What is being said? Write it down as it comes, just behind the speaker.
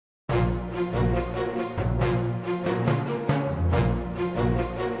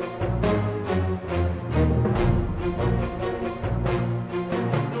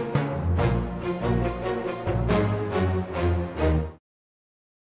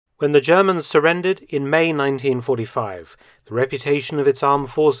When the Germans surrendered in May 1945, the reputation of its armed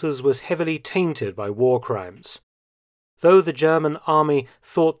forces was heavily tainted by war crimes. Though the German army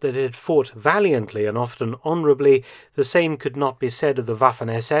thought that it had fought valiantly and often honourably, the same could not be said of the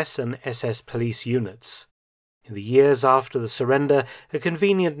Waffen-SS and SS police units. In the years after the surrender, a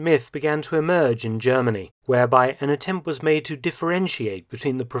convenient myth began to emerge in Germany, whereby an attempt was made to differentiate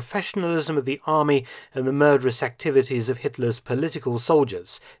between the professionalism of the army and the murderous activities of Hitler's political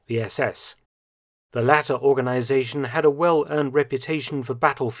soldiers, the SS. The latter organization had a well-earned reputation for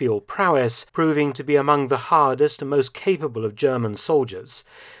battlefield prowess, proving to be among the hardest and most capable of German soldiers.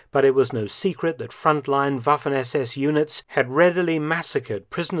 But it was no secret that frontline Waffen-SS units had readily massacred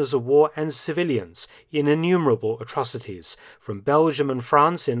prisoners of war and civilians in innumerable atrocities, from Belgium and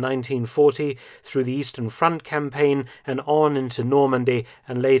France in 1940 through the Eastern Front campaign and on into Normandy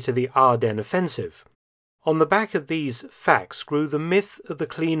and later the Ardennes offensive. On the back of these facts grew the myth of the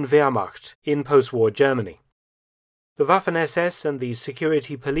clean Wehrmacht in post-war Germany. The Waffen-SS and the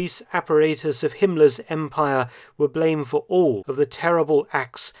security police apparatus of Himmler's empire were blamed for all of the terrible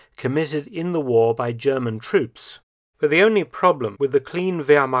acts committed in the war by German troops. But the only problem with the clean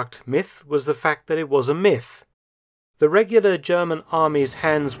Wehrmacht myth was the fact that it was a myth. The regular German army's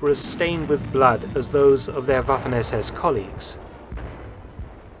hands were as stained with blood as those of their Waffen-SS colleagues.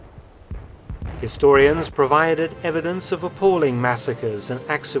 Historians provided evidence of appalling massacres and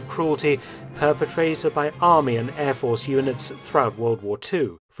acts of cruelty perpetrated by Army and Air Force units throughout World War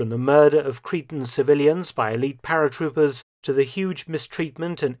II, from the murder of Cretan civilians by elite paratroopers to the huge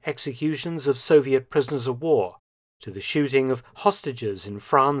mistreatment and executions of Soviet prisoners of war, to the shooting of hostages in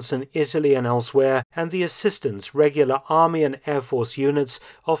France and Italy and elsewhere, and the assistance regular Army and Air Force units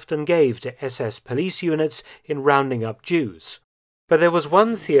often gave to SS police units in rounding up Jews. But there was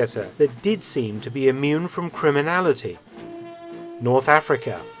one theatre that did seem to be immune from criminality: North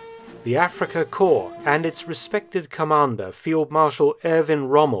Africa. The Afrika Korps and its respected commander, Field Marshal Erwin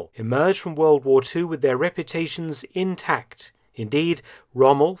Rommel, emerged from World War II with their reputations intact. Indeed,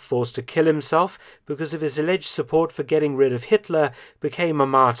 Rommel, forced to kill himself because of his alleged support for getting rid of Hitler, became a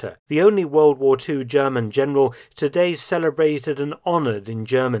martyr, the only World War II German general today celebrated and honoured in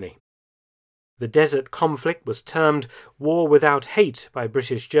Germany. The desert conflict was termed War Without Hate by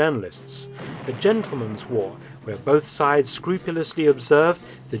British journalists, a gentleman's war where both sides scrupulously observed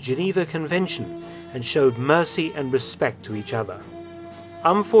the Geneva Convention and showed mercy and respect to each other.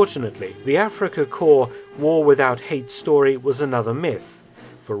 Unfortunately, the Afrika Korps War Without Hate story was another myth,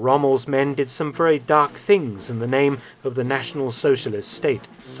 for Rommel's men did some very dark things in the name of the National Socialist state,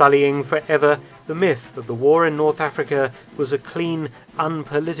 sullying forever the myth that the war in North Africa was a clean,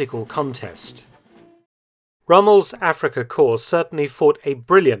 unpolitical contest. Rommel's Afrika Korps certainly fought a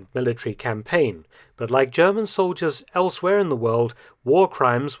brilliant military campaign, but like German soldiers elsewhere in the world, war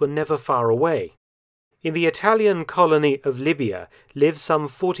crimes were never far away. In the Italian colony of Libya lived some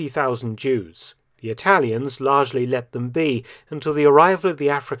 40,000 Jews. The Italians largely let them be until the arrival of the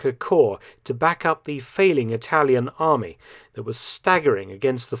Afrika Korps to back up the failing Italian army that was staggering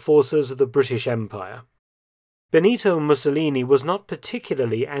against the forces of the British Empire. Benito Mussolini was not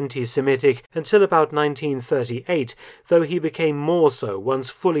particularly anti-Semitic until about 1938, though he became more so once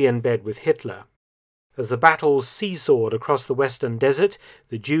fully in bed with Hitler. As the battles seesawed across the Western Desert,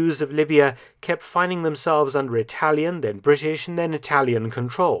 the Jews of Libya kept finding themselves under Italian, then British, and then Italian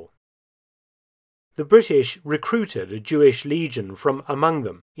control. The British recruited a Jewish legion from among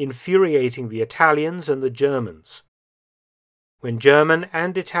them, infuriating the Italians and the Germans. When German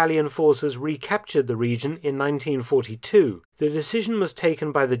and Italian forces recaptured the region in 1942, the decision was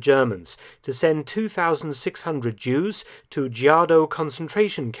taken by the Germans to send 2,600 Jews to Giardo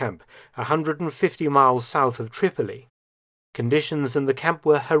concentration camp, 150 miles south of Tripoli. Conditions in the camp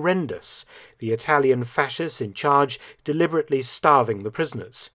were horrendous, the Italian fascists in charge deliberately starving the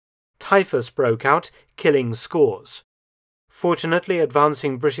prisoners. Typhus broke out, killing scores. Fortunately,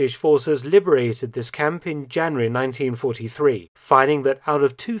 advancing British forces liberated this camp in January 1943, finding that out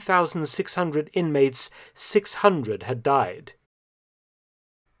of 2,600 inmates, 600 had died.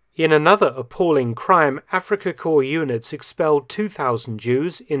 In another appalling crime, Afrika Korps units expelled 2,000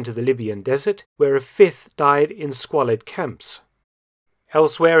 Jews into the Libyan desert, where a fifth died in squalid camps.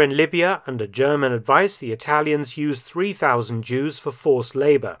 Elsewhere in Libya, under German advice, the Italians used 3,000 Jews for forced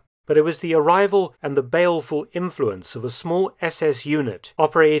labour. But it was the arrival and the baleful influence of a small SS unit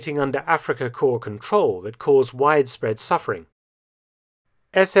operating under Afrika Korps control that caused widespread suffering.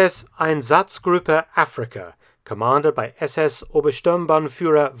 SS Einsatzgruppe Afrika, commanded by SS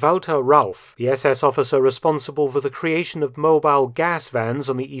Obersturmbannführer Walter Rauff, the SS officer responsible for the creation of mobile gas vans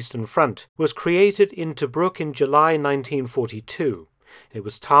on the Eastern Front, was created in Tobruk in July 1942. It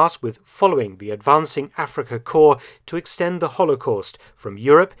was tasked with following the advancing Afrika Korps to extend the Holocaust from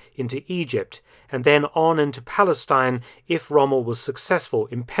Europe into Egypt and then on into Palestine if Rommel was successful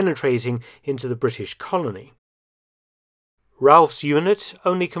in penetrating into the British colony. Rauff's unit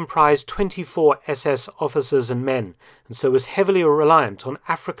only comprised 24 SS officers and men, and so was heavily reliant on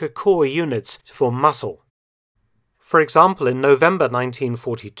Afrika Korps units to form muscle. For example, in November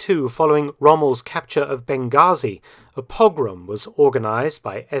 1942, following Rommel's capture of Benghazi, a pogrom was organized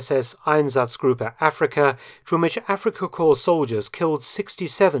by SS Einsatzgruppe Afrika, during which Afrika Korps soldiers killed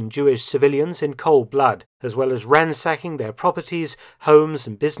 67 Jewish civilians in cold blood, as well as ransacking their properties, homes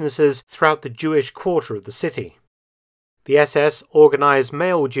and businesses throughout the Jewish quarter of the city. The SS organized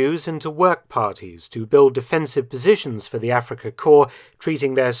male Jews into work parties to build defensive positions for the Afrika Korps,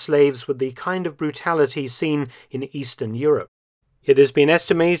 treating their slaves with the kind of brutality seen in Eastern Europe. It has been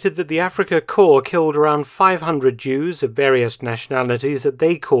estimated that the Afrika Korps killed around 500 Jews of various nationalities that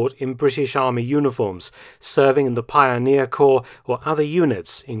they caught in British Army uniforms, serving in the Pioneer Corps or other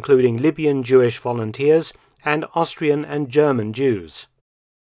units, including Libyan Jewish volunteers and Austrian and German Jews.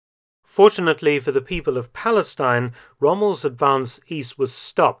 Fortunately for the people of Palestine, Rommel's advance east was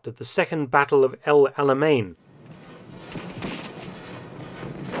stopped at the Second Battle of El Alamein.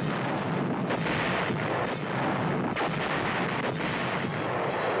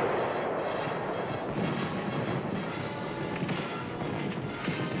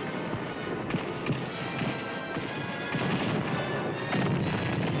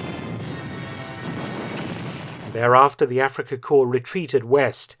 Thereafter the Afrika Korps retreated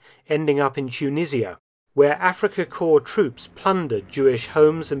west, ending up in Tunisia, where Afrika Korps troops plundered Jewish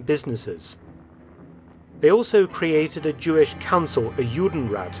homes and businesses. They also created a Jewish council, a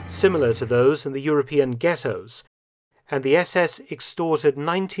Judenrat, similar to those in the European ghettos, and the SS extorted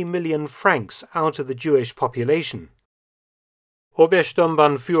 90 million francs out of the Jewish population.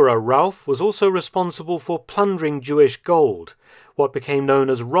 Obersturmbannführer Rauff was also responsible for plundering Jewish gold, what became known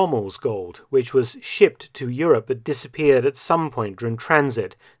as Rommel's gold, which was shipped to Europe but disappeared at some point during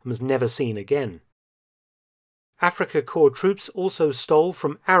transit and was never seen again. Afrika Korps troops also stole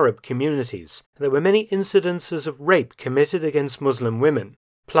from Arab communities. There were many incidences of rape committed against Muslim women.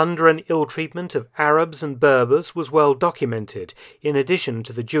 Plunder and ill-treatment of Arabs and Berbers was well documented, in addition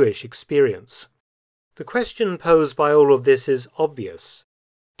to the Jewish experience. The question posed by all of this is obvious.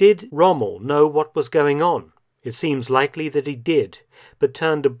 Did Rommel know what was going on? It seems likely that he did, but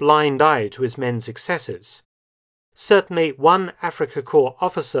turned a blind eye to his men's excesses. Certainly one Afrika Korps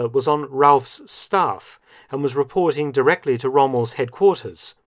officer was on Rauff's staff and was reporting directly to Rommel's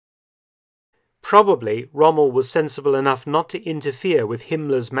headquarters. Probably Rommel was sensible enough not to interfere with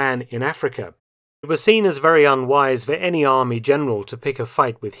Himmler's man in Africa. It was seen as very unwise for any army general to pick a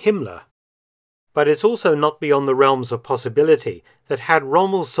fight with Himmler. But it's also not beyond the realms of possibility that had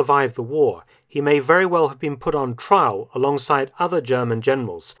Rommel survived the war, he may very well have been put on trial alongside other German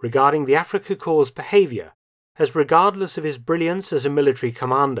generals regarding the Afrika Korps' behavior, as regardless of his brilliance as a military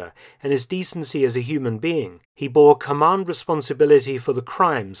commander and his decency as a human being, he bore command responsibility for the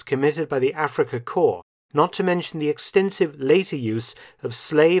crimes committed by the Afrika Korps, not to mention the extensive later use of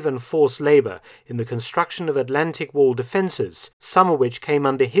slave and forced labor in the construction of Atlantic Wall defenses, some of which came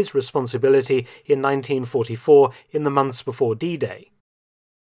under his responsibility in 1944 in the months before D-Day.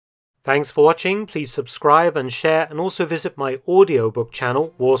 Thanks for watching. Please subscribe and share, and also visit my audiobook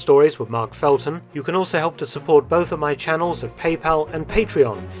channel, War Stories with Mark Felton. You can also help to support both of my channels at PayPal and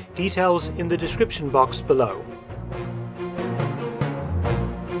Patreon. Details in the description box below.